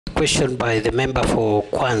question by the member for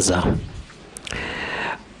Kwanza.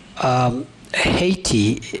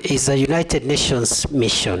 Haiti is a United Nations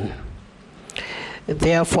mission.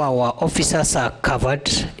 Therefore, our officers are covered,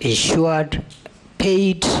 insured,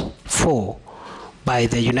 paid for by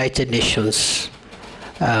the United Nations,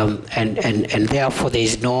 and therefore there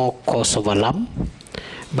is no cause of alarm.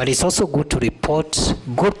 But it's also good to report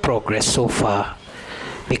good progress so far,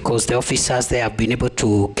 because the officers, they have been able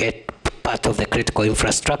to get part of the critical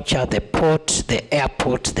infrastructure, the port, the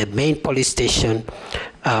airport, the main police station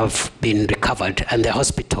have been recovered, and the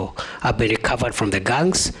hospital have been recovered from the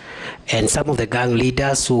gangs. And some of the gang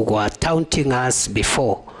leaders who were taunting us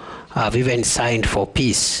before have even signed for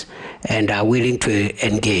peace and are willing to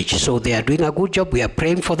engage. So they are doing a good job. We are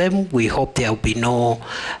praying for them. We hope there will be no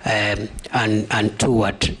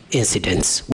untoward incidents.